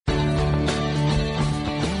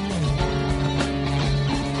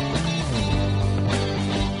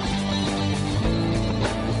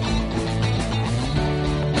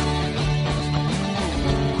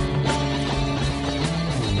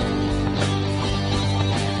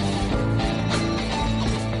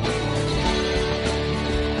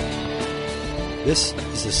This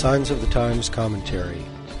is the Signs of the Times commentary.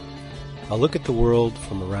 A look at the world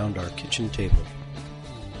from around our kitchen table.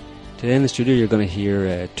 Today in the studio you're going to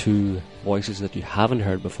hear two voices that you haven't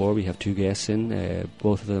heard before. We have two guests in,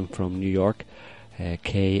 both of them from New York,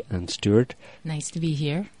 Kay and Stuart. Nice to be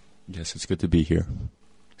here. Yes, it's good to be here.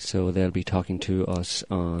 So they'll be talking to us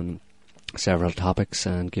on several topics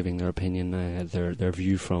and giving their opinion, their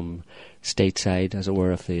view from stateside, as it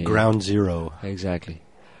were, of the... Ground zero. Exactly.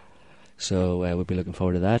 So we'll be looking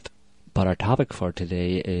forward to that. But our topics for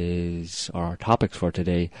today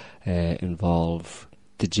involve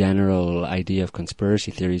the general idea of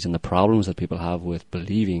conspiracy theories and the problems that people have with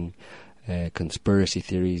believing conspiracy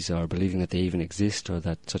theories, or believing that they even exist, or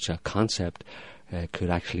that such a concept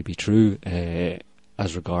could actually be true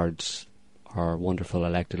as regards our wonderful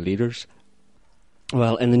elected leaders.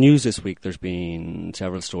 Well, in the news this week there's been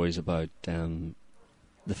several stories about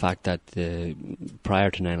the fact that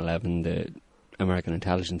prior to 9/11 the American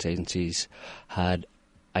intelligence agencies had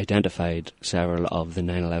identified several of the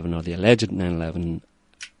 9/11 or the alleged 9/11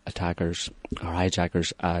 attackers or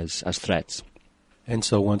hijackers as threats. And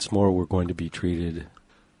so once more we're going to be treated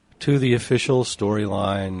to the official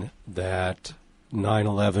storyline that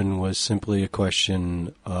 9/11 was simply a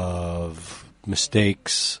question of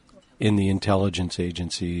mistakes in the intelligence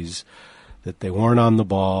agencies, that they weren't on the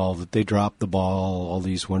ball, that they dropped the ball, all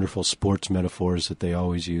these wonderful sports metaphors that they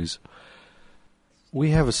always use. We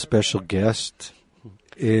have a special guest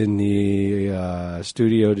in the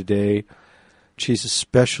studio today. She's a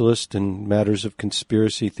specialist in matters of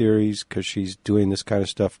conspiracy theories because she's doing this kind of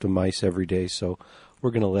stuff to mice every day, so we're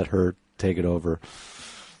going to let her take it over.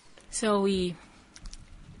 So we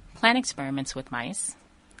plan experiments with mice,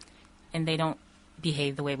 and they don't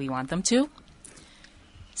behave the way we want them to.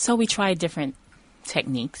 So we try different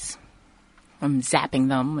techniques, from zapping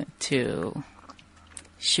them to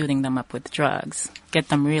shooting them up with drugs, get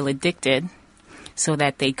them real addicted so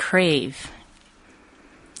that they crave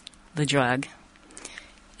the drug,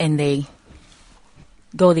 and they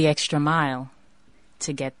go the extra mile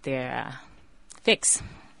to get their fix.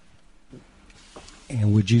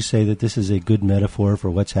 And would you say that this is a good metaphor for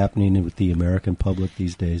what's happening with the American public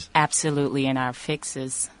these days? Absolutely, and our fix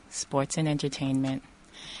is sports and entertainment,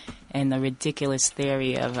 and the ridiculous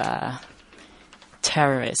theory of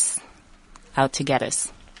terrorists out to get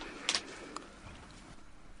us.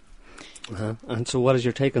 And so what is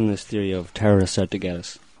your take on this theory of terrorists out to get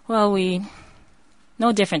us? Well,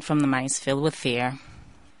 no different from the mice, filled with fear.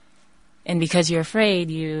 And because you're afraid,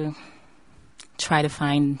 you try to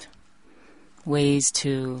find ways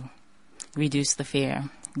to reduce the fear,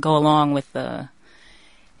 go along with the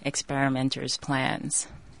experimenters' plans.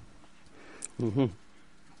 Mm-hmm.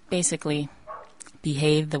 Basically,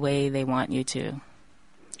 behave the way they want you to.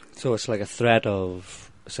 So it's like a threat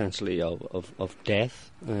of, essentially, of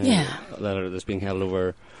death that's being held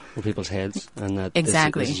over people's heads, and that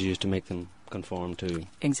exactly. This is used to make them conform to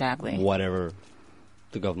exactly whatever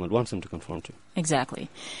the government wants them to conform to. Exactly.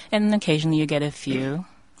 And occasionally you get a few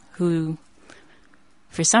who,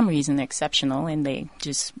 for some reason, are exceptional and they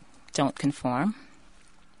just don't conform.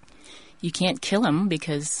 You can't kill them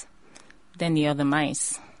because then the other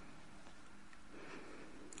mice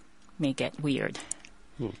may get weird.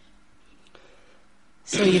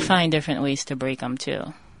 So you find different ways to break them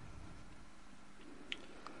too.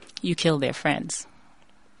 You kill their friends.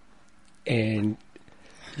 And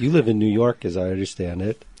you live in New York, as I understand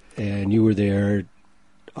it, and you were there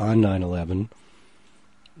on 9/11,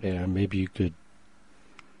 and maybe you could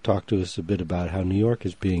talk to us a bit about how New York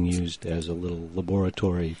is being used as a little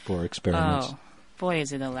laboratory for experiments. Oh, boy,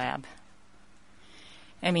 is it a lab.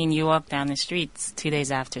 I mean, you walk down the streets 2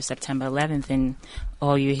 days after September 11th, and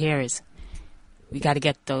all you hear is, we got to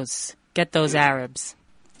get those Arabs,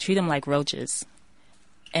 treat them like roaches.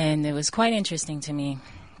 And it was quite interesting to me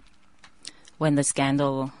when the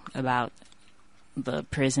scandal about the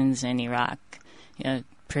prisons in Iraq,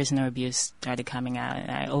 prisoner abuse started coming out,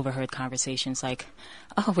 and I overheard conversations like,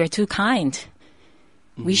 oh, we're too kind.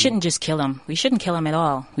 Mm-hmm. We shouldn't just kill them. We shouldn't kill them at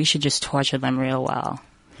all. We should just torture them real well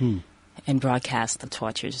and broadcast the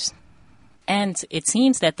tortures. And it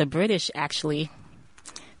seems that the British actually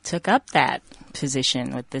took up that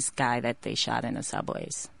position with this guy that they shot in the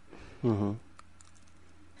subways. Mm-hmm.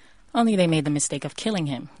 Only they made the mistake of killing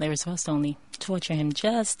him. They were supposed to only torture him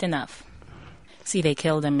just enough. See, they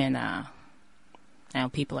killed him, and now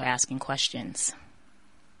people are asking questions.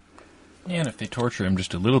 Yeah, and if they torture him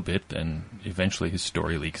just a little bit, then eventually his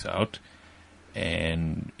story leaks out,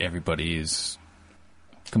 and everybody is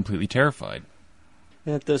completely terrified.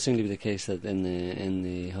 Yeah, it does seem to be the case that in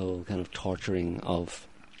the whole kind of torturing of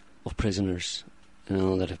prisoners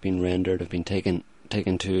that have been rendered, have been taken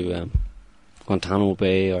to Guantanamo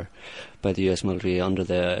Bay or by the U.S. military under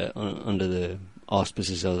the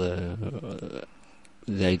auspices of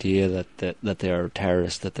the idea that they are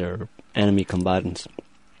terrorists, that they're enemy combatants,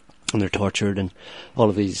 and they're tortured, and all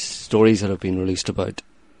of these stories that have been released about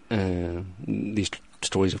these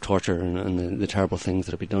stories of torture and the terrible things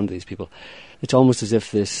that have been done to these people. It's almost as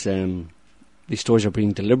if these stories are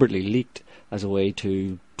being deliberately leaked as a way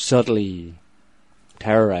to subtly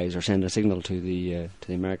terrorize or send a signal to the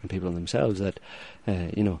American people themselves that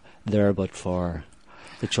they're but for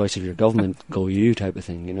the choice of your government, go you type of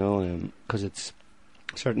thing, because it's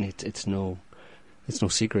certainly it's no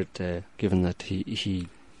secret, given that he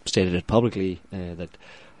stated it publicly that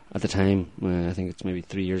at the time, I think it's maybe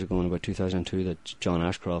 3 years ago in about 2002, that John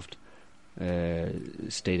Ashcroft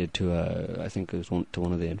stated to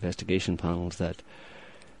one of the investigation panels that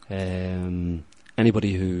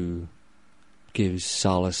anybody who gives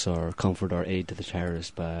solace or comfort or aid to the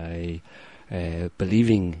terrorists by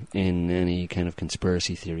believing in any kind of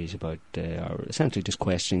conspiracy theories about, or essentially just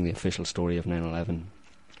questioning the official story of 9/11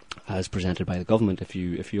 as presented by the government, if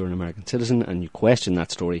you're an American citizen and you question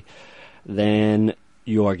that story, then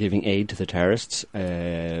you are giving aid to the terrorists,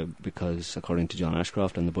 because according to John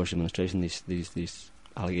Ashcroft and the Bush administration, these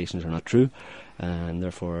allegations are not true, and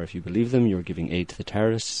therefore if you believe them, you're giving aid to the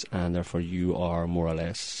terrorists, and therefore you are more or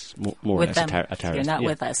less a terrorist. You're not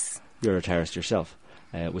with us. You're a terrorist yourself,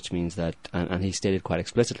 which means that, and he stated quite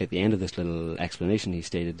explicitly at the end of this little explanation, he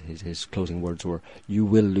stated his closing words were, "You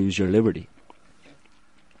will lose your liberty."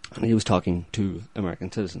 And he was talking to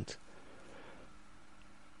American citizens.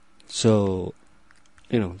 So,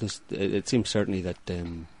 it seems certainly that,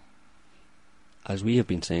 as we have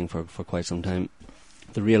been saying for quite some time,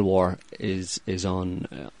 the real war is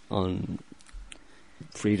on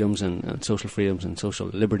freedoms and social freedoms and social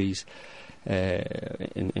liberties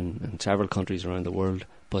in several countries around the world,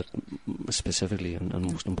 but specifically and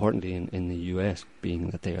most importantly in the US, being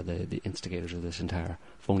that they are the instigators of this entire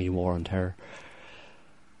phony war on terror.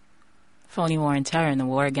 Phony war on terror and the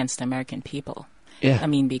war against the American people. Yeah. I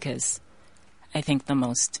mean, because I think the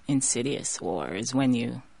most insidious war is when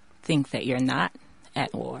you think that you're not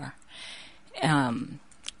at war.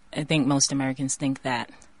 I think most Americans think that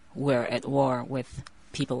we're at war with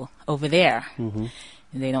people over there. Mm-hmm.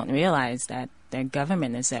 They don't realize that their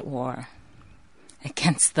government is at war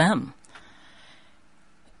against them.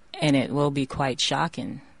 And it will be quite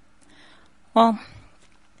shocking. Well,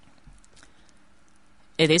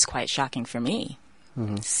 it is quite shocking for me,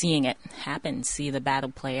 seeing it happen, see the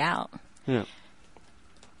battle play out. Yeah.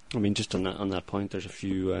 I mean, just on that point, there's a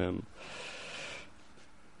few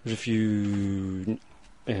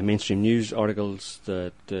mainstream news articles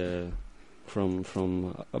that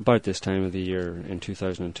from about this time of the year in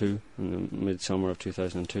 2002, in the midsummer of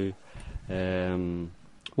 2002.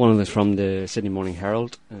 One of them is from the Sydney Morning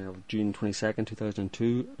Herald of June 22nd,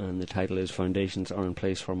 2002, and the title is "Foundations Are in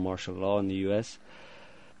Place for Martial Law in the US."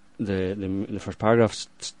 The first paragraph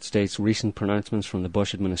states, "Recent pronouncements from the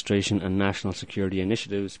Bush administration and national security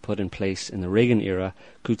initiatives put in place in the Reagan era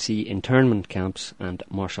could see internment camps and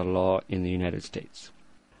martial law in the United States."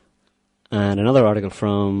 And another article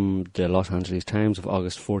from the Los Angeles Times of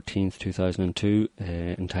August 14th, 2002,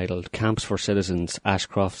 entitled "Camps for Citizens,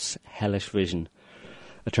 Ashcroft's Hellish Vision.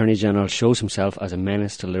 Attorney General shows himself as a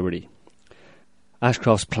menace to liberty."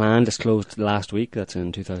 Ashcroft's plan, disclosed last week, that's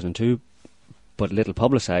in 2002, but little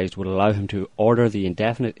publicised, would allow him to order the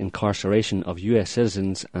indefinite incarceration of US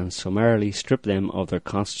citizens and summarily strip them of their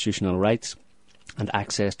constitutional rights and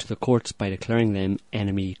access to the courts by declaring them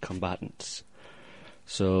enemy combatants.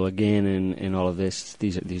 So again, in all of this,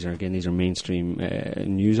 these are mainstream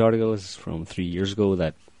news articles from 3 years ago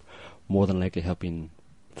that more than likely have been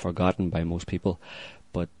forgotten by most people,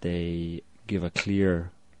 but they give a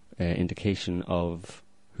clear indication of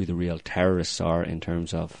who the real terrorists are in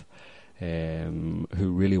terms of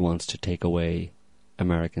who really wants to take away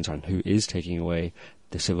Americans, and who is taking away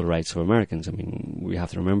the civil rights of Americans. I mean, we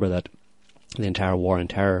have to remember that the entire war on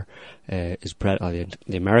terror the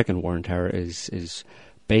American war on terror is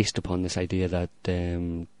based upon this idea that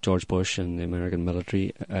George Bush and the American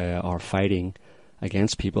military are fighting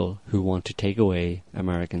against people who want to take away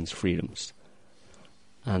Americans' freedoms.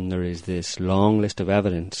 And there is this long list of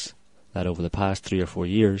evidence that over the past 3 or 4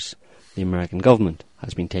 years, the American government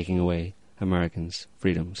has been taking away Americans'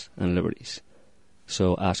 freedoms and liberties.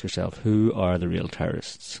 So ask yourself, who are the real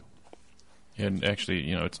terrorists? And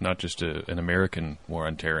actually, it's not just an American war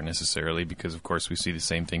on terror necessarily, because of course we see the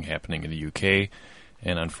same thing happening in the UK.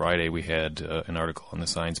 And on Friday we had an article on the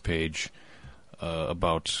Science page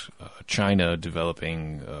about China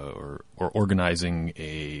developing or organizing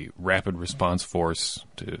a rapid response force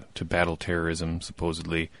to battle terrorism,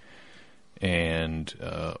 supposedly. And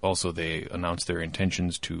also they announced their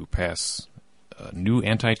intentions to pass new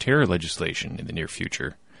anti-terror legislation in the near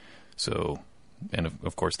future. So, and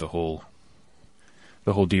of course the whole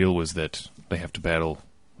deal was that they have to battle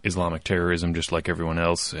Islamic terrorism just like everyone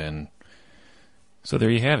else, and so there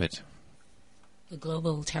you have it. The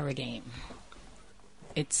global terror game.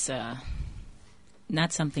 It's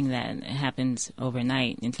not something that happens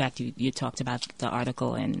overnight. In fact, you talked about the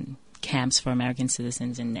article in camps for American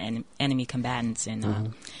citizens and enemy combatants,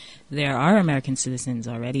 and there are American citizens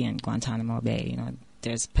already in Guantanamo Bay. You know,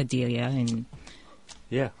 there's Padilla and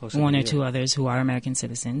one or two others who are American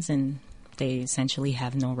citizens, and they essentially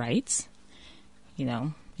have no rights. You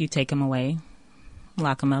know, you take them away,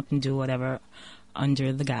 lock them up, and do whatever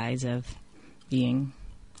under the guise of being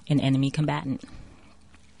an enemy combatant.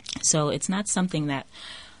 So it's not something that,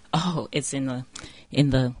 it's in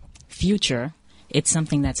the future. It's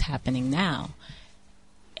something that's happening now.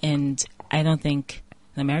 And I don't think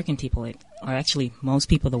the American people, or actually most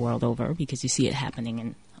people the world over, because you see it happening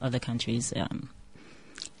in other countries,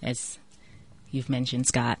 as you've mentioned,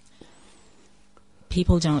 Scott,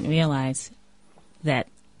 people don't realize that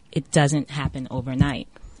it doesn't happen overnight.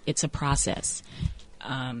 It's a process.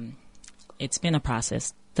 It's been a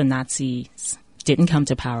process. The Nazis didn't come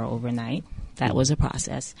to power overnight. That was a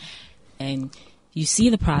process. And you see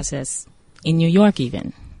the process in New York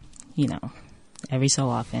even, you know, every so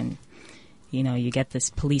often, you know, you get this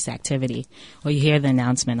police activity, or you hear the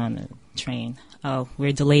announcement on the train,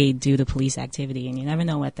 we're delayed due to police activity, and you never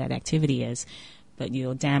know what that activity is, but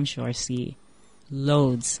you'll damn sure see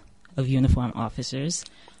loads of uniformed officers,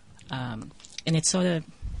 and it's sort of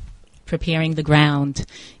preparing the ground,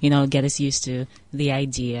 you know, get us used to the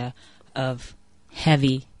idea of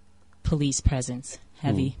heavy police presence,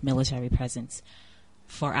 heavy military presence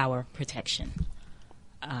for our protection.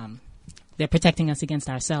 They're protecting us against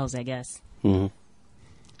ourselves, I guess. Mm-hmm.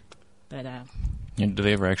 But and do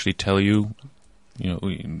they ever actually tell you, you know,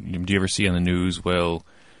 do you ever see on the news, well,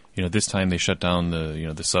 you know, this time they shut down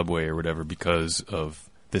the subway or whatever because of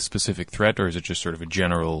this specific threat, or is it just sort of a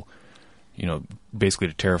general, you know, basically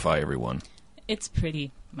to terrify everyone? It's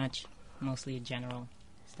pretty much mostly general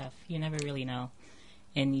stuff. You never really know.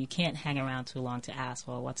 And you can't hang around too long to ask,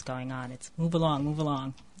 well, what's going on? It's move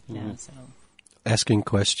along. You know, so. Asking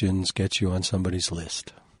questions gets you on somebody's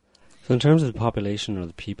list. So in terms of the population or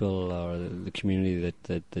the people or the community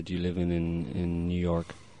that you live in New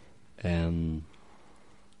York,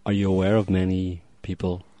 are you aware of many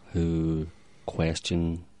people who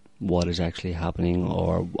question what is actually happening,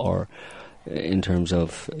 or in terms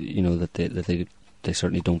of, you know, that they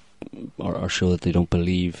certainly don't, or show that they don't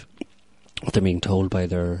believe what they're being told by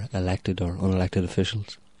their elected or unelected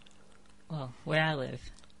officials? Well, where I live,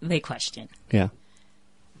 they question. Yeah.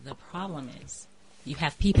 The problem is you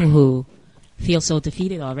have people who feel so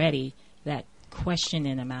defeated already that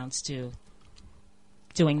questioning amounts to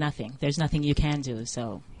doing nothing. There's nothing you can do,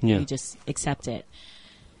 so you just accept it.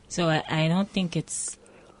 So I don't think it's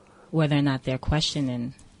whether or not they're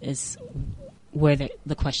questioning, is where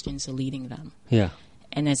the questions are leading them. Yeah.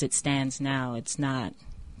 And as it stands now, it's not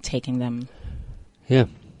taking them anywhere.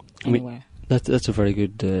 I mean, that's a very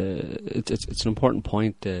good. It's an important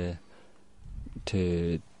point to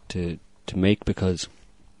make, because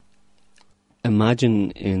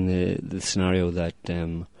imagine in the scenario that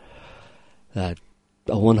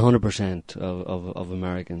 100% of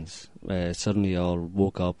Americans suddenly all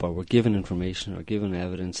woke up or were given information or given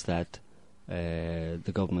evidence that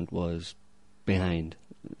the government was behind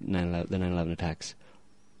the 9/11 attacks.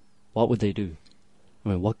 What would they do? I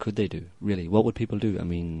mean, what could they do, really? What would people do? I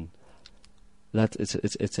mean,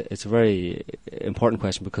 it's a very important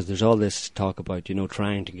question, because there's all this talk about, you know,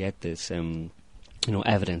 trying to get this, you know,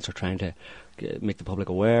 evidence, or trying to make the public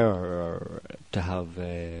aware, or to have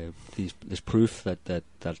this proof that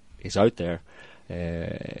is out there,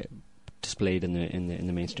 displayed in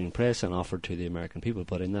the mainstream press and offered to the American people.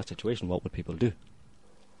 But in that situation, what would people do?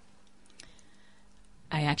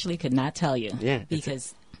 I actually could not tell you. Yeah,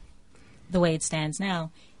 because the way it stands now,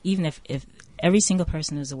 even if every single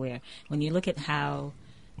person is aware, when you look at how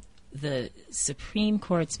the Supreme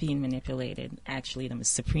Court's being manipulated, actually the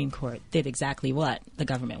Supreme Court did exactly what the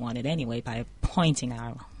government wanted anyway, by appointing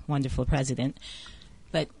our wonderful president.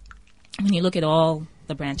 But when you look at all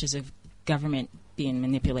the branches of government being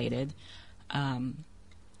manipulated,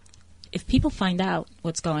 if people find out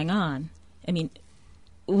what's going on, I mean,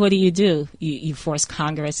 what do? You force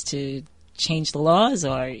Congress to change the laws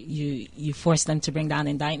or you force them to bring down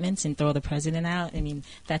indictments and throw the president out. I mean,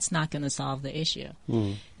 that's not going to solve the issue.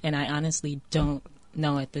 And I honestly don't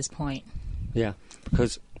know at this point. Yeah,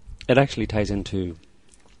 because it actually ties into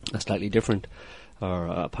a slightly different or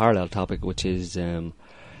a parallel topic, which is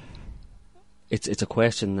it's a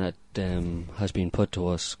question that has been put to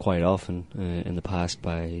us quite often in the past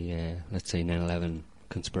by, let's say, 9/11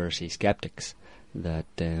 conspiracy skeptics, that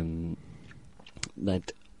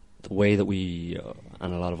that the way that we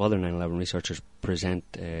and a lot of other 9/11 researchers present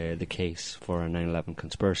the case for a 9/11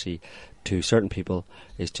 conspiracy to certain people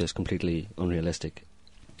is just completely unrealistic,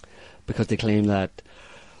 because they claim that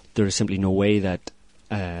there is simply no way that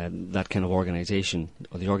that kind of organisation,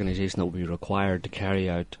 or the organisation that would be required to carry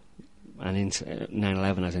out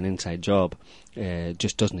 9/11 as an inside job,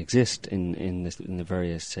 just doesn't exist in the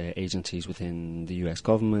various agencies within the US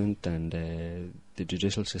government and the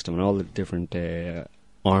judicial system and all the different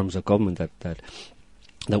arms of government that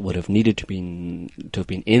would have needed to have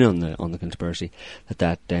been in on the conspiracy.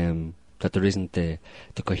 That there isn't the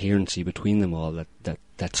coherency between them all.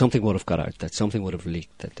 That something would have got out. That something would have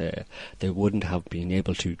leaked. That they wouldn't have been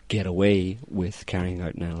able to get away with carrying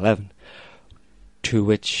out 9/11. To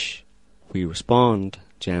which we respond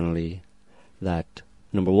generally that,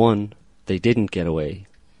 number one, they didn't get away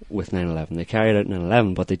with 9/11. They carried out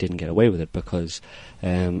 9/11, but they didn't get away with it because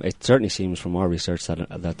it certainly seems from our research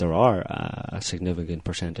that there are a significant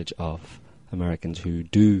percentage of Americans who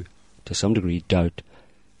do, to some degree, doubt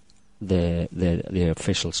the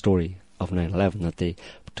official story of 9/11, that they,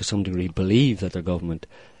 to some degree, believe that their government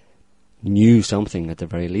knew something at the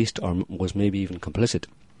very least, or was maybe even complicit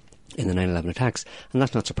in the 9/11 attacks. And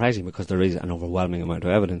that's not surprising, because there is an overwhelming amount of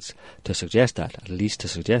evidence to suggest that, at least to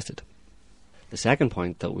suggest it. The second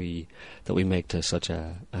point that we make to such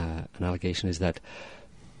an allegation is that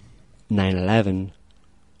 9/11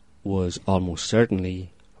 was almost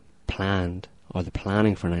certainly planned, or the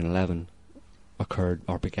planning for 9/11 occurred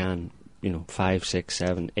or began, 5, 6,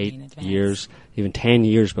 7, 8 years, even 10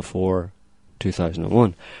 years before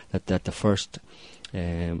 2001. That the first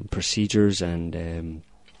procedures and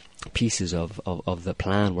pieces of the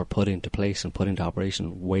plan were put into place and put into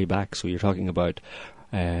operation way back. So you're talking about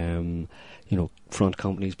front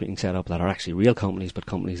companies being set up that are actually real companies, but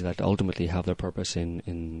companies that ultimately have their purpose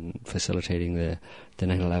in facilitating the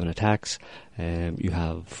 9/11 attacks. You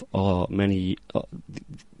have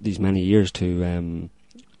these many years to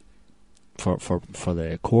for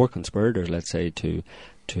the core conspirators, let's say, to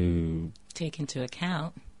take into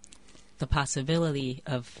account the possibility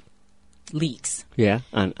of leaks. Yeah,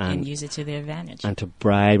 and use it to their advantage. And to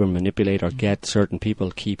bribe or manipulate or get certain people,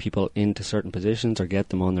 key people, into certain positions or get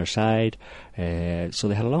them on their side. So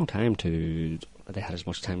they had a long time they had as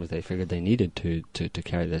much time as they figured they needed to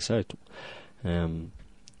carry this out. And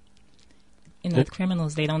with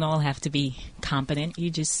criminals, they don't all have to be competent. You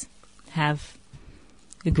just have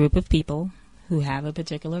a group of people who have a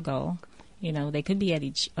particular goal. They could be at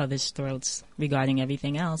each other's throats regarding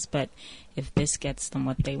everything else, but if this gets them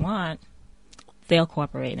what they want, they'll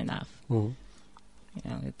cooperate enough.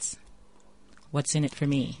 Mm-hmm. It's what's in it for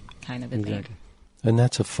me kind of a thing. And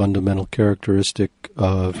that's a fundamental characteristic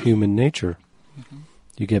of human nature. Mm-hmm.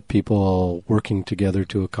 You get people working together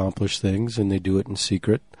to accomplish things, and they do it in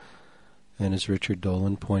secret. And as Richard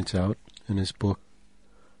Dolan points out in his book,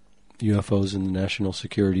 UFOs in the National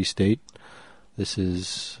Security State, this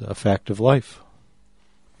is a fact of life.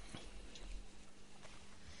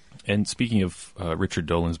 And speaking of Richard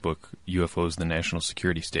Dolan's book, UFOs, the National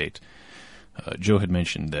Security State, Joe had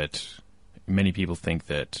mentioned that many people think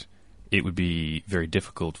that it would be very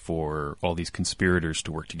difficult for all these conspirators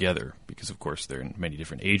to work together because, of course, they're in many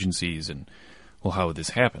different agencies, and, well, how would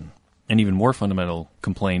this happen? An even more fundamental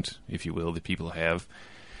complaint, if you will, that people have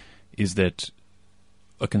is that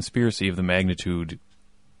a conspiracy of the magnitude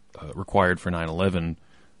required for 9/11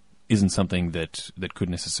 isn't something that could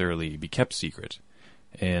necessarily be kept secret.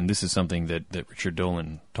 And this is something that Richard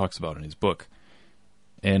Dolan talks about in his book.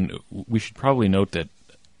 And we should probably note that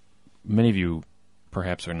many of you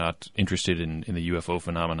perhaps are not interested in the UFO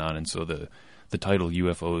phenomenon, and so the title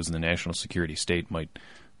UFOs in the National Security State might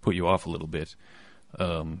put you off a little bit.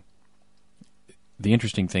 The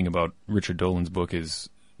interesting thing about Richard Dolan's book is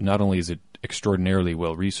not only is it extraordinarily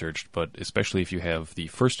well researched, but especially if you have the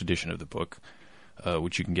first edition of the book,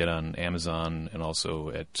 which you can get on Amazon and also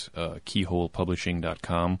at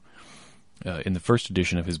keyholepublishing.com. In the first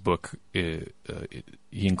edition of his book, he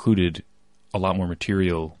included a lot more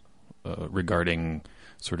material regarding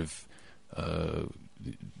sort of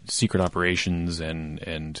secret operations,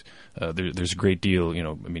 and there's a great deal,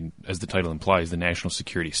 as the title implies, the national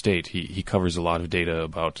security state. He covers a lot of data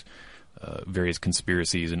about various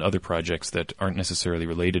conspiracies and other projects that aren't necessarily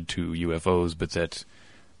related to UFOs, but that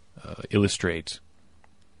illustrate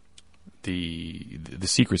the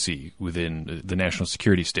secrecy within the national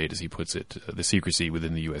security state, as he puts it, the secrecy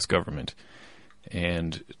within the U.S. government.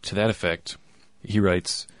 And to that effect, he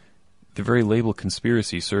writes, "The very label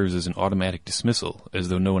conspiracy serves as an automatic dismissal, as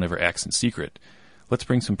though no one ever acts in secret. Let's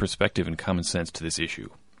bring some perspective and common sense to this issue."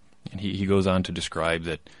 And he goes on to describe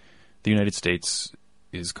that the United States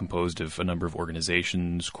is composed of a number of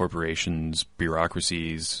organizations, corporations,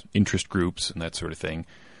 bureaucracies, interest groups, and that sort of thing,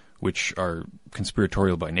 which are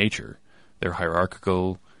conspiratorial by nature. They're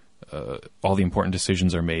hierarchical. All the important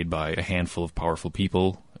decisions are made by a handful of powerful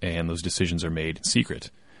people, and those decisions are made in secret.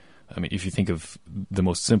 I mean, if you think of the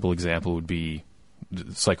most simple example would be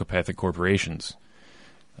psychopathic corporations.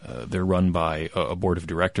 They're run by a board of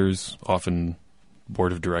directors, often the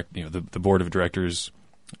board of directors,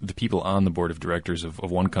 the people on the board of directors of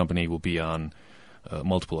one company will be on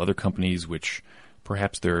multiple other companies, which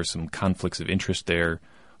perhaps there are some conflicts of interest there.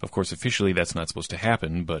 Of course, officially that's not supposed to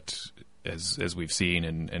happen, but as we've seen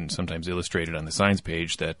and sometimes illustrated on the science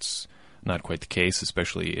page, that's not quite the case,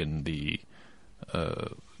 especially in the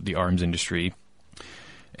arms industry.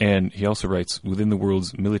 And he also writes, "Within the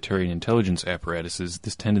world's military and intelligence apparatuses,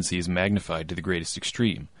 this tendency is magnified to the greatest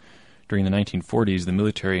extreme. During the 1940s, the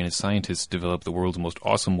military and its scientists developed the world's most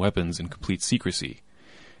awesome weapons in complete secrecy."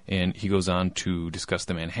 And he goes on to discuss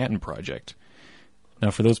the Manhattan Project.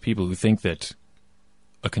 Now, for those people who think that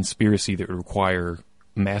a conspiracy that would require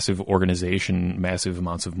massive organization, massive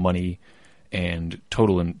amounts of money, and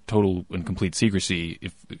total and complete secrecy,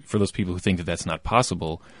 for those people who think that that's not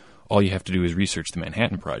possible, all you have to do is research the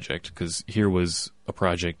Manhattan Project, because here was a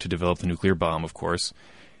project to develop the nuclear bomb, of course,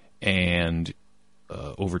 and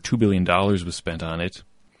over $2 billion was spent on it,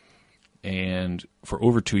 and for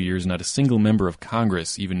over 2 years, not a single member of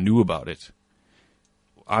Congress even knew about it.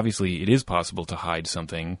 Obviously, it is possible to hide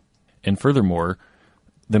something, and furthermore,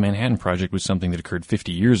 the Manhattan Project was something that occurred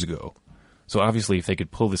 50 years ago. So obviously, if they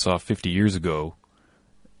could pull this off 50 years ago,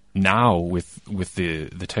 now with the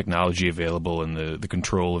technology available and the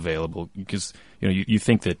control available, because you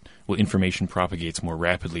think that information propagates more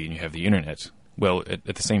rapidly and you have the internet. Well,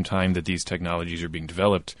 at the same time that these technologies are being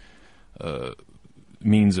developed,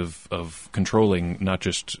 means of controlling not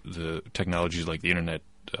just the technologies like the internet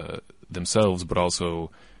themselves, but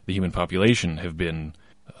also the human population have been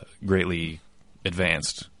greatly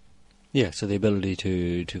advanced. Yeah, so the ability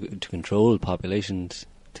to control populations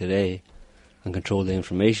today and control the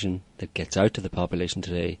information that gets out to the population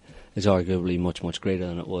today is arguably much, much greater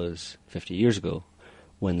than it was 50 years ago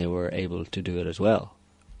when they were able to do it as well.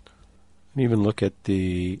 And even look at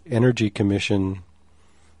the Energy Commission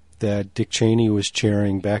that Dick Cheney was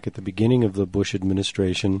chairing back at the beginning of the Bush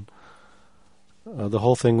administration. The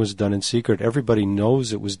whole thing was done in secret. Everybody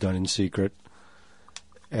knows it was done in secret,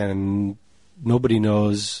 and nobody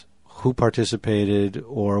knows who participated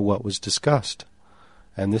or what was discussed.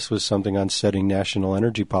 And this was something on setting national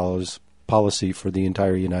energy policy for the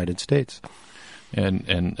entire United States. And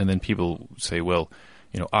then people say, well,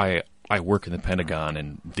 I work in the Pentagon,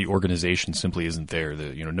 and the organization simply isn't there.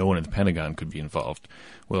 No one in the Pentagon could be involved.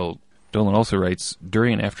 Well, Dolan also writes,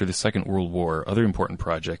 during and after the Second World War, other important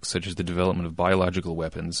projects, such as the development of biological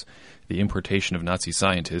weapons, the importation of Nazi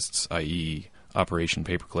scientists, i.e. Operation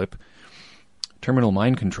Paperclip, terminal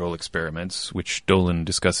mind control experiments, which Dolan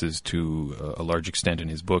discusses to a large extent in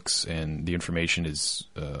his books, and the information is,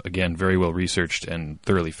 again, very well researched and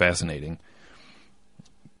thoroughly fascinating.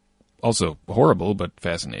 Also horrible, but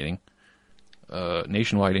fascinating.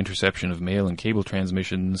 Nationwide interception of mail and cable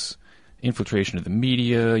transmissions, infiltration of the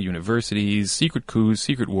media, universities, secret coups,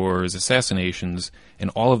 secret wars, assassinations, and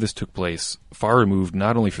all of this took place far removed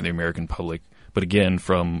not only from the American public, but again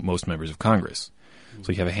from most members of Congress.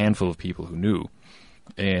 So you have a handful of people who knew.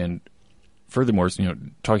 And furthermore,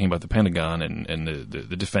 talking about the Pentagon and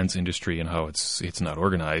the defense industry and how it's not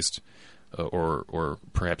organized or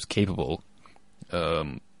perhaps capable,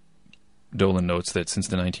 Dolan notes that since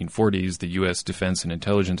the 1940s, the U.S. defense and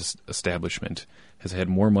intelligence establishment has had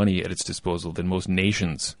more money at its disposal than most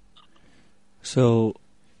nations. So,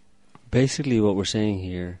 basically what we're saying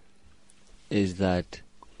here is that,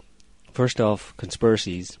 first off,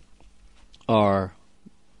 conspiracies are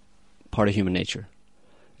part of human nature.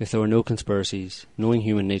 If there were no conspiracies, knowing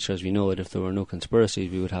human nature as we know it, if there were no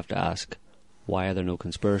conspiracies, we would have to ask, why are there no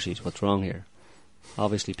conspiracies? What's wrong here?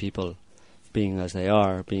 Obviously, people, being as they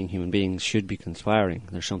are, being human beings, should be conspiring.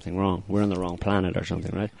 There's something wrong. We're on the wrong planet or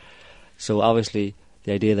something, right? So obviously,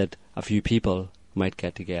 the idea that a few people might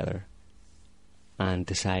get together and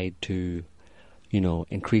decide to,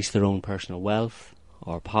 increase their own personal wealth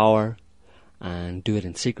or power and do it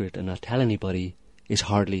in secret and not tell anybody is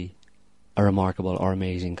hardly a remarkable or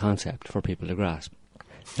amazing concept for people to grasp.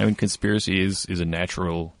 I mean, conspiracy is a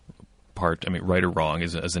natural part. I mean, right or wrong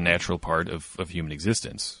is a natural part of human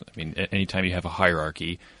existence. I mean, anytime you have a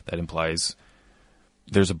hierarchy, that implies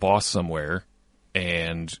there's a boss somewhere,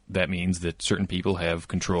 and that means that certain people have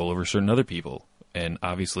control over certain other people. And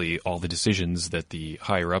obviously, all the decisions that the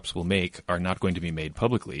higher-ups will make are not going to be made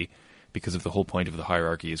publicly, because if the whole point of the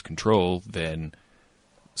hierarchy is control, then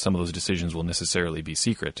some of those decisions will necessarily be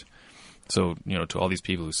secret. So, to all these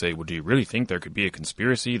people who say, well, do you really think there could be a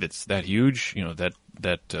conspiracy that's that huge? That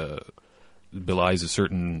belies a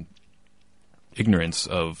certain ignorance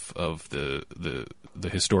of the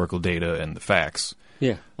historical data and the facts.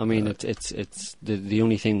 Yeah, I mean, it's the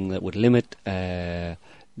only thing that would limit the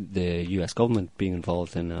U.S. government being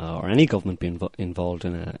involved in, or any government being involved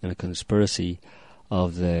in a conspiracy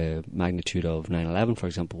of the magnitude of 9/11, for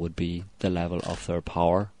example, would be the level of their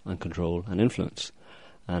power and control and influence.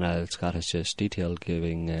 And as Scott has just detailed,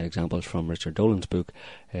 giving examples from Richard Dolan's book,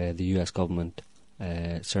 the U.S. government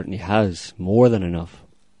certainly has more than enough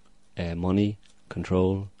money,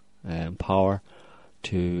 control, power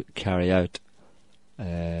to carry out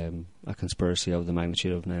a conspiracy of the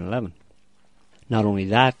magnitude of 9/11. Not only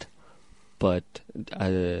that, but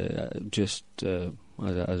just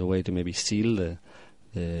as a way to maybe seal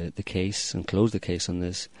the case and close the case on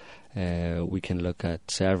this, we can look at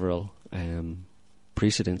several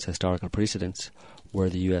historical precedents, where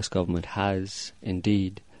the U.S. government has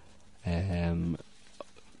indeed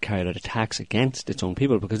carried out attacks against its own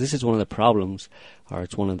people, because this is one of the problems, or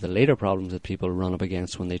it's one of the later problems that people run up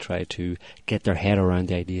against when they try to get their head around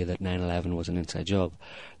the idea that 9/11 was an inside job.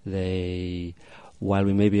 While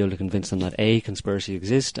we may be able to convince them that A, conspiracy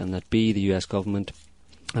exists, and that B, the US government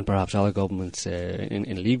and perhaps other governments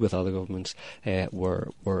in league with other governments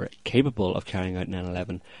were capable of carrying out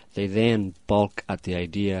 9/11, they then balk at the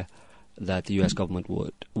idea that the US government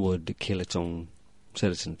would kill its own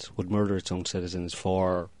citizens, would murder its own citizens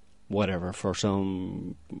for whatever, for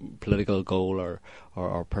some political goal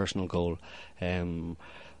or personal goal.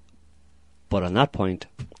 But on that point,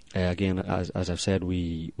 again, as I've said,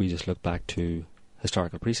 we just look back to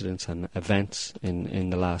historical precedents and events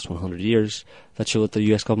in the last 100 years that show that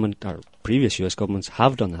the US government, or previous US governments,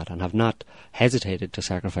 have done that and have not hesitated to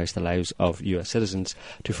sacrifice the lives of US citizens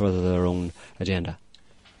to further their own agenda.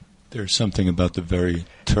 There's something about the very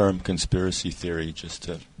term conspiracy theory, just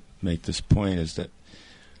to make this point, is that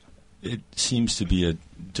it seems to be a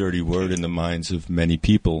dirty word in the minds of many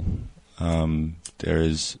people. There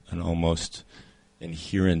is an almost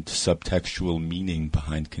inherent subtextual meaning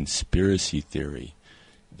behind conspiracy theory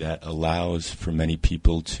that allows for many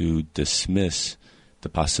people to dismiss the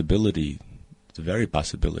very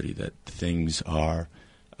possibility that things are,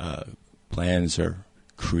 plans are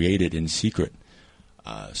created in secret.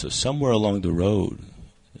 So somewhere along the road,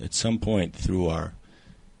 at some point through our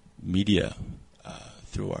media,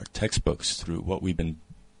 through our textbooks, through what we've been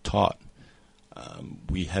taught,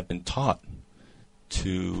 we have been taught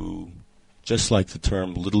to, just like the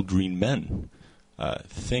term little green men,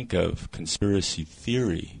 think of conspiracy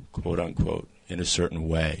theory, quote unquote, in a certain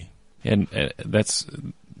way. And that's,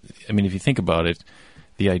 I mean, if you think about it,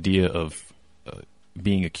 the idea of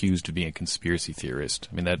being accused of being a conspiracy theorist,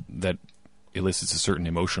 I mean, that elicits a certain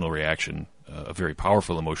emotional reaction, a very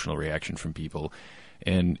powerful emotional reaction from people,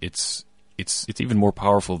 and it's even more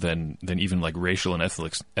powerful than even like racial and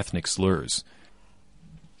ethnic slurs.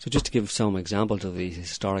 So just to give some examples of these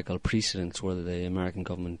historical precedents where the American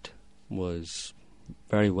government was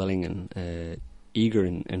very willing and eager,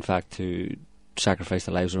 in fact, to sacrifice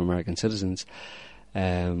the lives of American citizens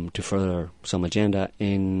to further some agenda.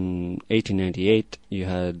 In 1898, you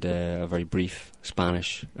had a very brief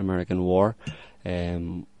Spanish-American War,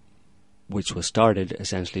 which was started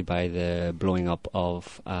essentially by the blowing up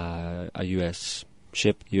of a U.S.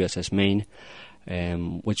 ship, USS Maine,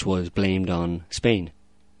 which was blamed on Spain.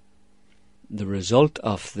 The result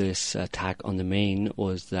of this attack on the Maine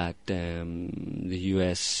was that the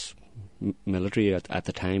U.S. military at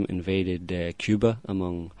the time invaded Cuba,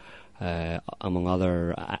 among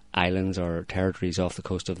other islands or territories off the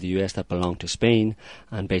coast of the U.S. that belonged to Spain,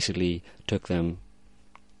 and basically took them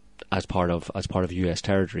as part of U.S.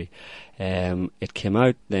 territory. It came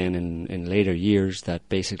out then in later years that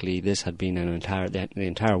basically this had been the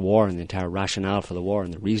entire war, and the entire rationale for the war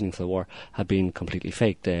and the reasoning for the war had been completely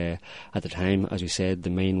faked. At the time, as we said,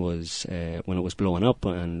 the Maine was, when it was blowing up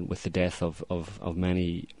and with the death of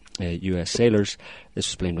many U.S. sailors, this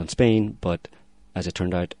was blamed on Spain, but as it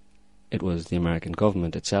turned out, it was the American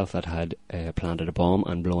government itself that had planted a bomb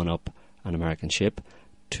and blown up an American ship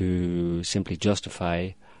to simply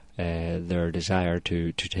justify their desire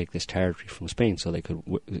to take this territory from Spain. So they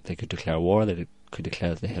could declare war. They could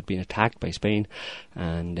declare that they had been attacked by Spain,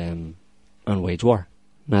 and wage war.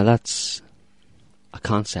 Now that's a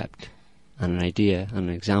concept and an idea and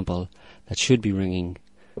an example that should be ringing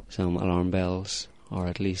some alarm bells, or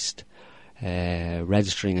at least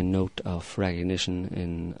registering a note of recognition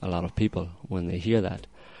in a lot of people when they hear that,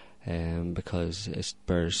 because it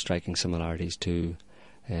bears striking similarities to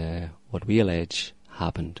what we allege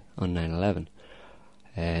happened on 9/11.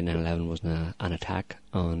 9/11 was an attack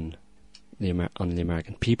on the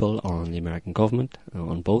American people or on the American government,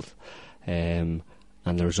 on both, and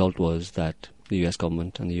the result was that the US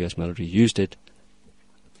government and the US military used it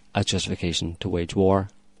as justification to wage war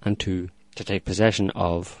and to take possession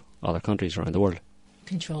of other countries around the world.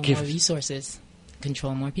 Control more resources,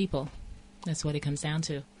 control more people. That's what it comes down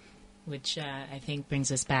to, which I think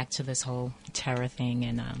brings us back to this whole terror thing.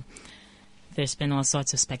 And there's been all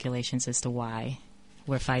sorts of speculations as to why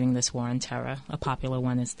we're fighting this war on terror. A popular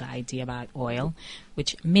one is the idea about oil,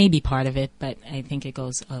 which may be part of it, but I think it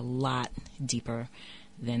goes a lot deeper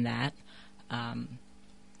than that.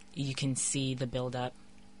 You can see the build-up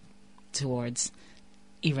towards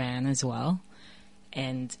Iran as well.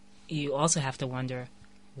 And you also have to wonder,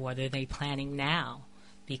 what are they planning now?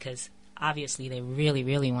 Because obviously they really,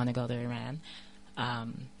 really want to go to Iran.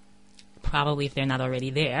 Probably if they're not already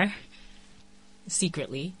there,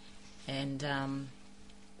 secretly. And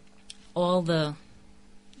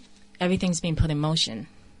everything's being put in motion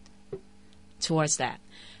towards that.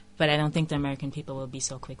 But I don't think the American people will be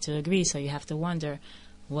so quick to agree, so you have to wonder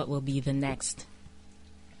what will be the next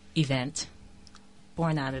event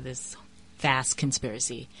born out of this vast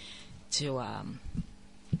conspiracy to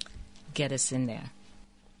get us in there.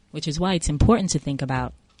 Which is why it's important to think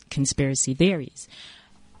about conspiracy theories.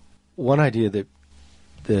 One idea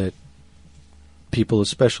that people,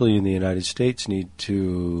 especially in the United States, need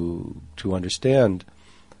to understand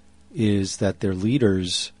is that their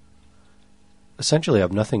leaders essentially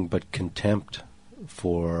have nothing but contempt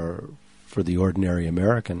for the ordinary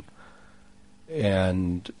American.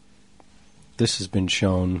 And this has been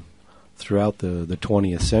shown throughout the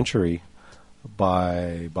 20th century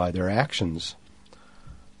by their actions.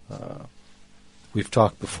 We've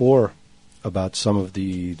talked before about some of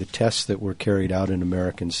the tests that were carried out in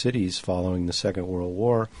American cities following the Second World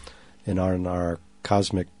War. And on our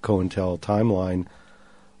Cosmic COINTEL timeline,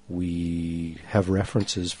 we have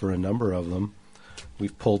references for a number of them.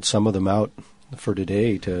 We've pulled some of them out for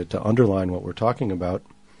today to underline what we're talking about.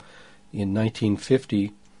 In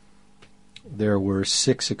 1950, there were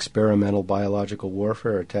 6 experimental biological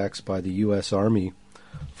warfare attacks by the U.S. Army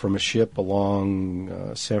from a ship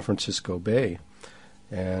along San Francisco Bay.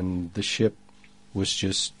 And the ship was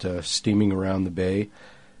just steaming around the bay,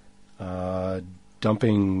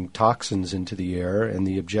 dumping toxins into the air, and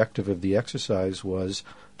the objective of the exercise was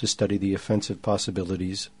to study the offensive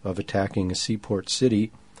possibilities of attacking a seaport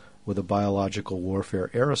city with a biological warfare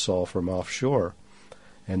aerosol from offshore.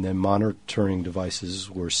 And then monitoring devices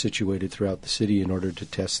were situated throughout the city in order to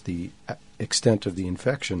test the extent of the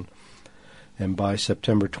infection. And by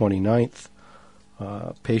September 29th,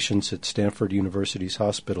 patients at Stanford University's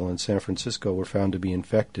hospital in San Francisco were found to be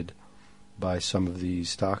infected by some of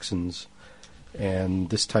these toxins. And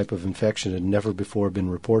this type of infection had never before been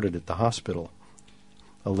reported at the hospital.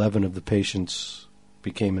 11 of the patients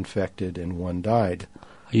became infected and 1 died.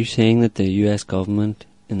 Are you saying that the U.S. government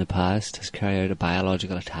in the past has carried out a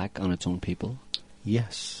biological attack on its own people?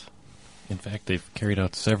 Yes. In fact, they've carried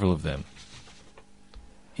out several of them.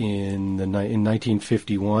 In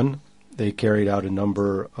 1951, they carried out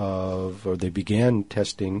they began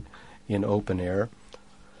testing in open air,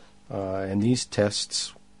 and these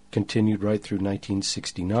tests continued right through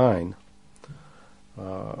 1969.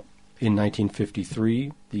 In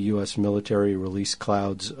 1953, the U.S. military released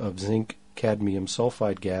clouds of zinc-cadmium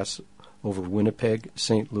sulfide gas over Winnipeg,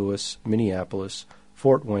 St. Louis, Minneapolis,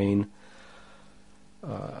 Fort Wayne,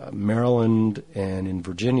 Maryland, and in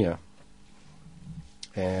Virginia.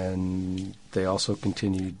 And they also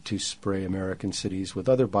continued to spray American cities with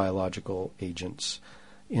other biological agents.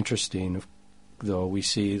 Interesting, though, we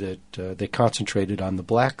see that they concentrated on the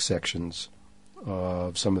black sections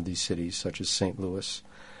of some of these cities, such as St. Louis.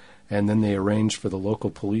 And then they arranged for the local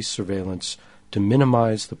police surveillance to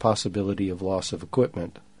minimize the possibility of loss of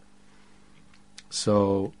equipment.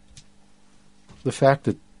 So the fact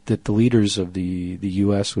that the leaders of the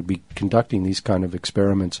U.S. would be conducting these kind of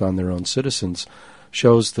experiments on their own citizens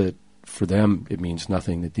shows that for them it means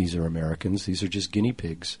nothing that these are Americans. These are just guinea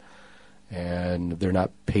pigs. And they're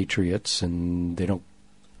not patriots, and they don't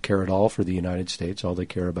care at all for the United States. All they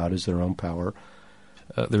care about is their own power.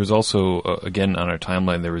 There was also, again, on our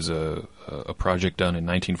timeline, there was a project done in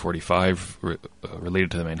 1945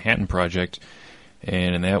 related to the Manhattan Project,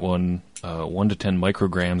 and in that one, 1 to 10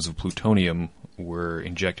 micrograms of plutonium were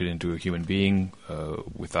injected into a human being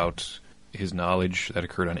without his knowledge. That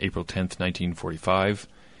occurred on April 10th, 1945,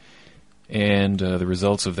 and the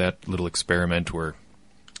results of that little experiment were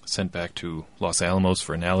sent back to Los Alamos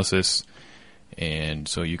for analysis, and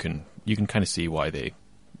so you can kind of see why they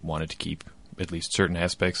wanted to keep at least certain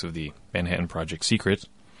aspects of the Manhattan Project secret.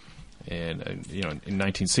 And in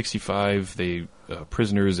 1965,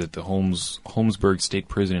 prisoners at the Holmesburg State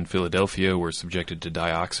Prison in Philadelphia were subjected to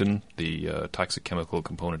dioxin, the toxic chemical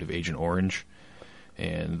component of Agent Orange,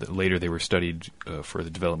 and later they were studied for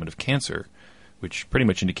the development of cancer, which pretty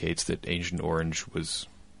much indicates that Agent Orange was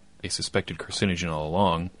a suspected carcinogen all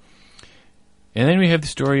along. And then we have the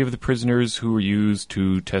story of the prisoners who were used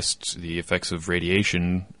to test the effects of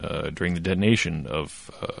radiation during the detonation of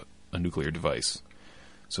a nuclear device.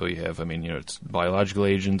 So you have, it's biological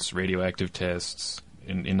agents, radioactive tests.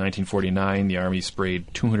 In 1949, the Army sprayed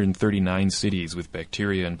 239 cities with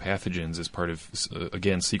bacteria and pathogens as part of,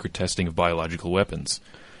 again, secret testing of biological weapons.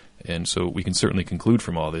 And so we can certainly conclude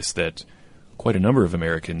from all this that quite a number of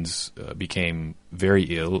Americans became very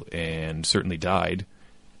ill and certainly died.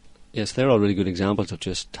 Yes, they're all really good examples of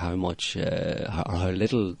just how much or how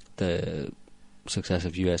little the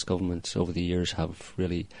successive U.S. governments over the years have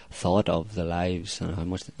really thought of the lives and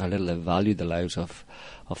how little they've valued the lives of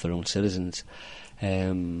their own citizens.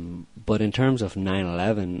 But in terms of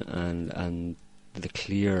 9/11 and the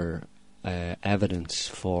clear evidence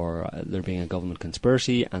for there being a government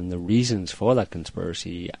conspiracy and the reasons for that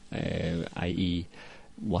conspiracy, i.e.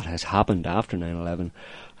 what has happened after 9/11,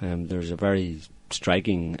 there's a very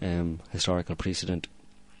striking historical precedent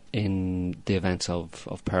in the events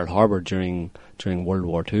of Pearl Harbor during World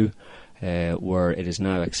War II, where it is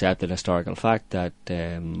now accepted historical fact that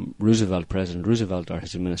President Roosevelt or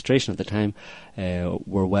his administration at the time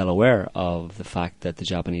were well aware of the fact that the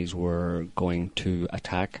Japanese were going to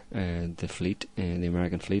attack the fleet, the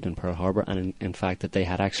American fleet in Pearl Harbor, and in fact that they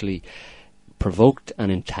had actually provoked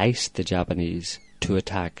and enticed the Japanese to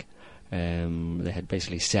attack. They had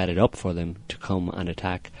basically set it up for them to come and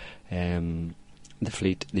attack the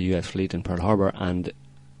U.S. fleet in Pearl Harbor, and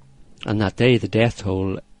that day the death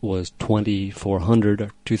toll was 2,400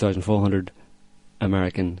 or 2,400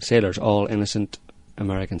 American sailors, all innocent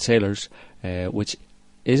American sailors, which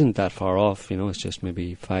isn't that far off. It's just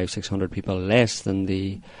maybe 500-600 people less than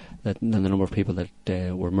the number of people that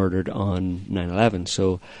were murdered on 9/11.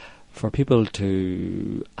 So, for people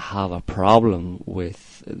to have a problem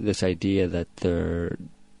with this idea that their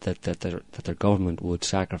government would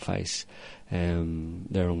sacrifice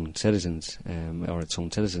their own citizens or its own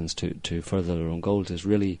citizens to further their own goals is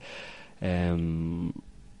really,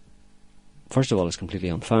 first of all, it's completely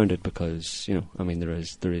unfounded because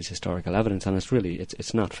there is historical evidence, and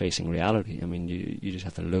it's not facing reality. You just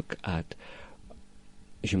have to look at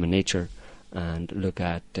human nature and look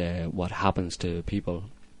at what happens to people.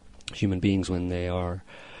 Human beings, when they are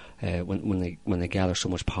when they gather so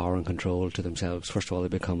much power and control to themselves, first of all, they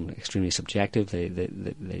become extremely subjective.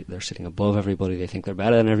 They're sitting above everybody. They think they're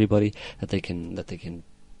better than everybody. That they can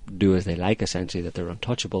do as they like. Essentially, that they're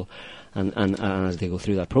untouchable. And as they go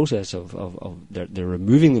through that process of they're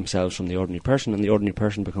removing themselves from the ordinary person, and the ordinary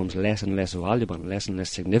person becomes less and less valuable and less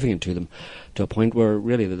significant to them, to a point where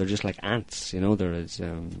really they're just like ants. They're as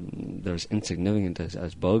insignificant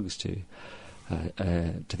as bugs to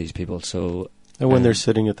these people. So, and when they're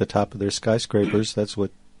sitting at the top of their skyscrapers, that's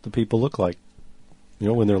what the people look like.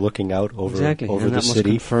 When they're looking out over and the that must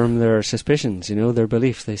city. Confirm their suspicions. Their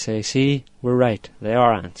beliefs. They say, "See, we're right. They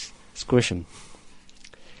are ants. Squish them."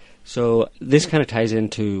 So this kind of ties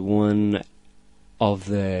into one of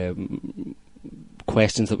the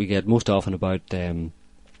questions that we get most often about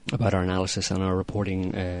our analysis and our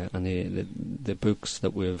reporting and the books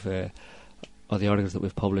that we've. Or the articles that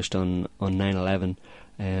we've published on 9/11.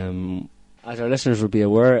 As our listeners will be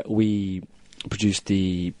aware, we produced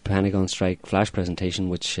the Pentagon Strike Flash presentation,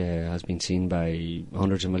 which has been seen by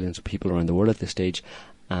hundreds of millions of people around the world at this stage,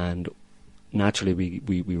 and naturally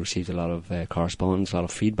we received a lot of correspondence, a lot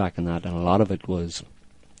of feedback on that, and a lot of it was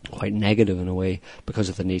quite negative in a way because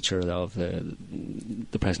of the nature of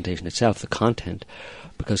the presentation itself, the content.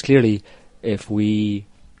 Because clearly, if we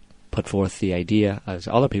put forth the idea, as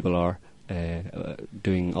other people are,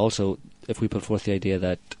 doing also, if we put forth the idea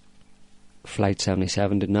that Flight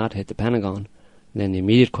 77 did not hit the Pentagon, then the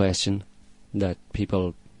immediate question that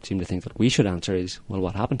people seem to think that we should answer is, well,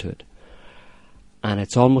 what happened to it? And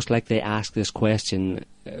it's almost like they ask this question,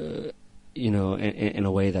 in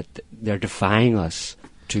a way that they're defying us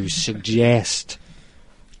to suggest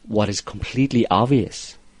what is completely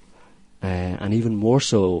obvious, and even more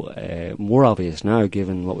so, more obvious now,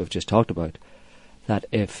 given what we've just talked about, that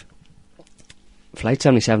if Flight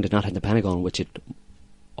 77 did not hit the Pentagon, which it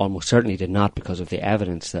almost certainly did not because of the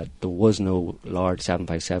evidence that there was no large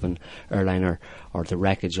 757 airliner or the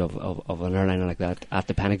wreckage of an airliner like that at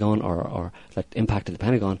the Pentagon or that impacted the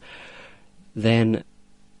Pentagon, then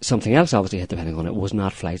something else obviously hit the Pentagon. It was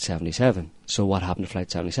not Flight 77. So what happened to Flight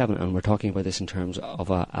 77? And we're talking about this in terms of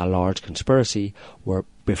a large conspiracy where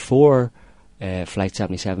before Flight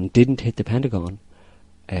 77 didn't hit the Pentagon,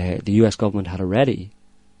 the US government had already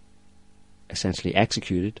essentially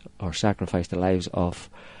executed or sacrificed the lives of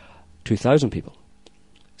 2,000 people.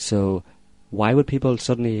 So why would people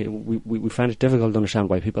suddenly... We find it difficult to understand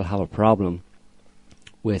why people have a problem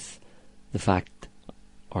with the fact,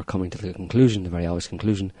 or coming to the conclusion, the very obvious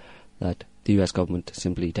conclusion, that the US government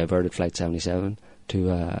simply diverted Flight 77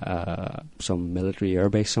 to some military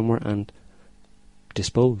airbase somewhere and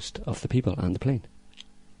disposed of the people and the plane.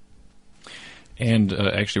 And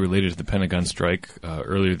actually related to the Pentagon strike,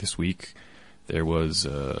 earlier this week, there was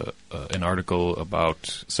an article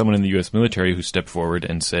about someone in the U.S. military who stepped forward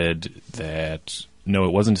and said that, no,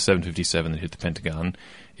 it wasn't a 757 that hit the Pentagon.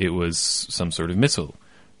 It was some sort of missile,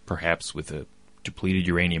 perhaps with a depleted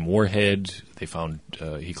uranium warhead. They found,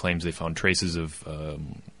 he claims they found traces of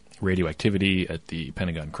radioactivity at the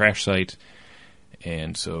Pentagon crash site.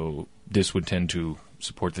 And so this would tend to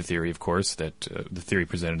support the theory, of course, that the theory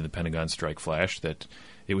presented in the Pentagon strike flash, that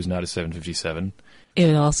it was not a 757. It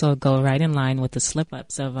would also go right in line with the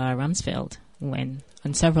slip-ups of Rumsfeld when,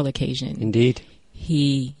 on several occasions, Indeed,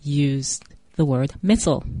 he used the word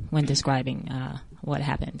missile when describing what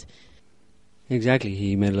happened. Exactly.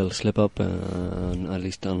 He made a little slip-up on at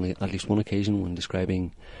least one occasion when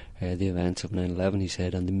describing the events of 9/11. He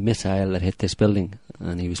said, "on the missile that hit this building,"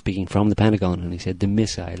 and he was speaking from the Pentagon, and he said, "the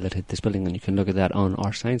missile that hit this building," and you can look at that on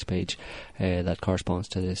our science page that corresponds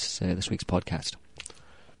to this week's podcast.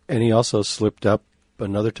 And he also slipped up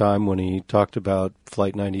another time when he talked about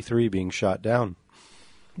Flight 93 being shot down.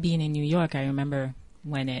 Being in New York, I remember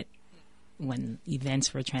when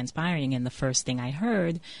events were transpiring, and the first thing I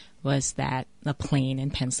heard was that a plane in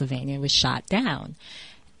Pennsylvania was shot down.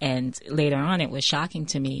 And later on, it was shocking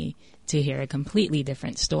to me to hear a completely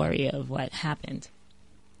different story of what happened.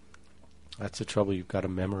 That's the trouble. You've got a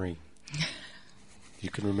memory. You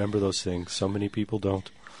can remember those things. So many people don't.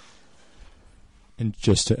 And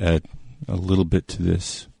just to add a little bit to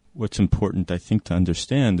this, what's important, I think, to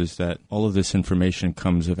understand is that all of this information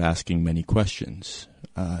comes of asking many questions.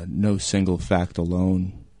 No single fact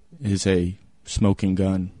alone is a smoking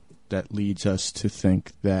gun that leads us to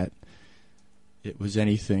think that it was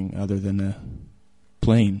anything other than a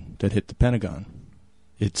plane that hit the Pentagon.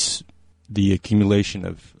 It's the accumulation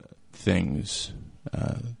of things,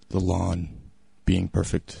 the lawn being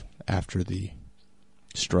perfect after the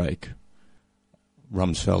strike,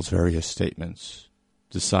 Rumsfeld's various statements,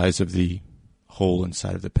 the size of the hole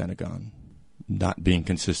inside of the Pentagon not being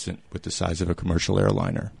consistent with the size of a commercial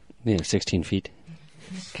airliner. 16 feet.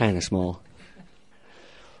 Kind of small.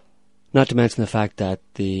 Not to mention the fact that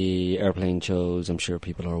the airplane shows, I'm sure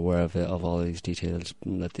people are aware of all these details,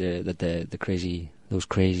 that those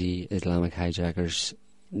crazy Islamic hijackers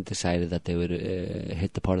decided that they would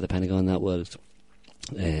hit the part of the Pentagon that was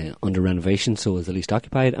under renovation, so was the least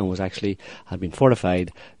occupied, and had been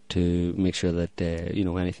fortified to make sure that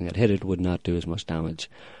anything that hit it would not do as much damage.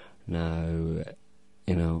 Now,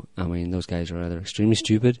 those guys are either extremely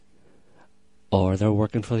stupid or they're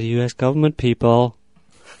working for the US government, people.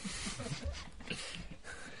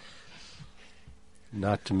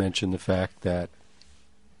 Not to mention the fact that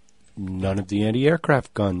none of the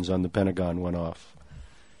anti-aircraft guns on the Pentagon went off.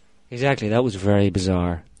 Exactly, that was very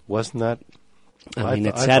bizarre. Wasn't that?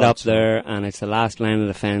 It's set up there, and it's the last line of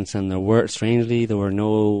defense, and there were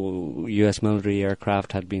no US military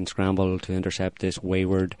aircraft had been scrambled to intercept this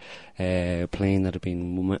wayward plane that had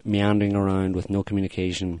been meandering around with no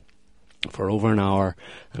communication for over an hour,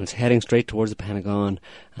 and it's heading straight towards the Pentagon,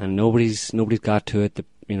 and nobody's got to it.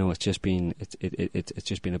 It's just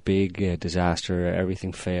been a big disaster.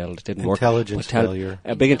 Everything failed. It didn't work. Intelligence failure.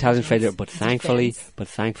 A big intelligence failure, but thankfully,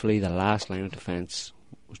 the last line of defense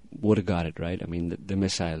would have got it right. I mean, the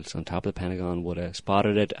missiles on top of the Pentagon would have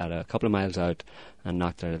spotted it at a couple of miles out and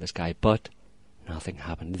knocked it out of the sky, but nothing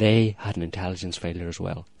happened. They had an intelligence failure as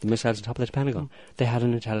well. The missiles on top of the Pentagon, they had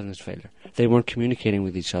an intelligence failure. They weren't communicating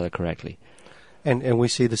with each other correctly. And we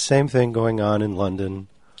see the same thing going on in London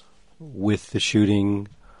with the shooting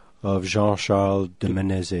of Jean-Charles de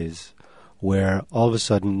Menezes, where all of a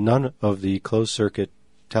sudden none of the closed-circuit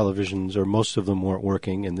televisions, or most of them, weren't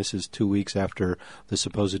working, and this is 2 weeks after the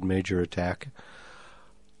supposed major attack.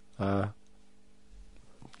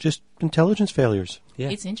 Just intelligence failures. Yeah.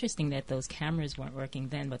 It's interesting that those cameras weren't working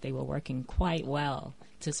then, but they were working quite well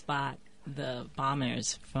to spot the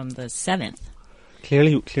bombers from the 7th.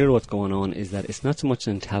 Clearly what's going on is that it's not so much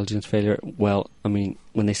an intelligence failure. Well, I mean,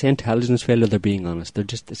 when they say intelligence failure, they're being honest.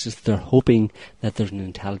 They're hoping that there's an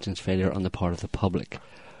intelligence failure on the part of the public,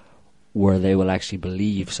 where they will actually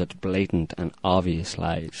believe such blatant and obvious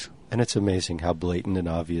lies. And it's amazing how blatant and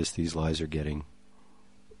obvious these lies are getting.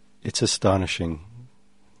 It's astonishing.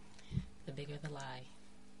 The bigger the lie.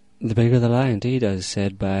 The bigger the lie, indeed, as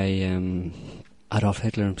said by Adolf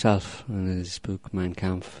Hitler himself in his book Mein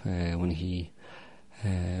Kampf, when he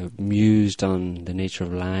mused on the nature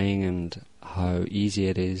of lying and how easy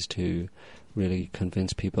it is to really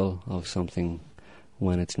convince people of something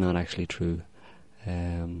when it's not actually true.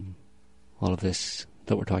 All of this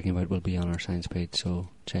that we're talking about will be on our science page, so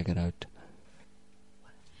check it out.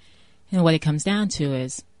 And what it comes down to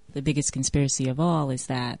is the biggest conspiracy of all is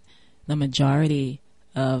that the majority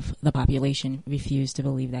of the population refuse to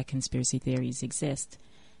believe that conspiracy theories exist.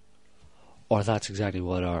 Or that's exactly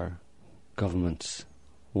what our governments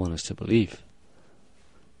want us to believe.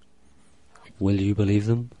 Will you believe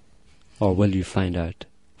them? Or will you find out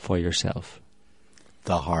for yourself?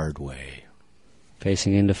 The hard way.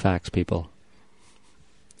 Facing into facts, people.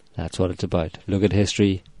 That's what it's about. Look at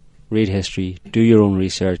history, read history, do your own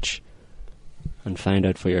research, and find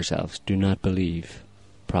out for yourselves. Do not believe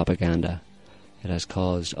propaganda. It has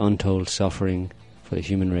caused untold suffering for the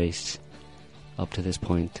human race up to this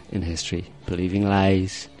point in history. Believing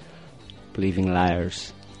lies, believing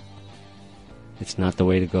liars. It's not the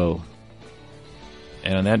way to go.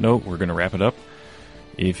 And on that note, we're going to wrap it up.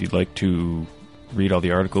 If you'd like to read all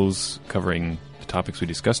the articles covering the topics we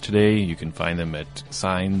discussed today, you can find them at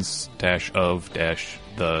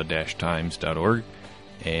signs-of-the-times.org.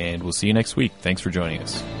 And we'll see you next week. Thanks for joining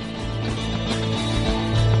us.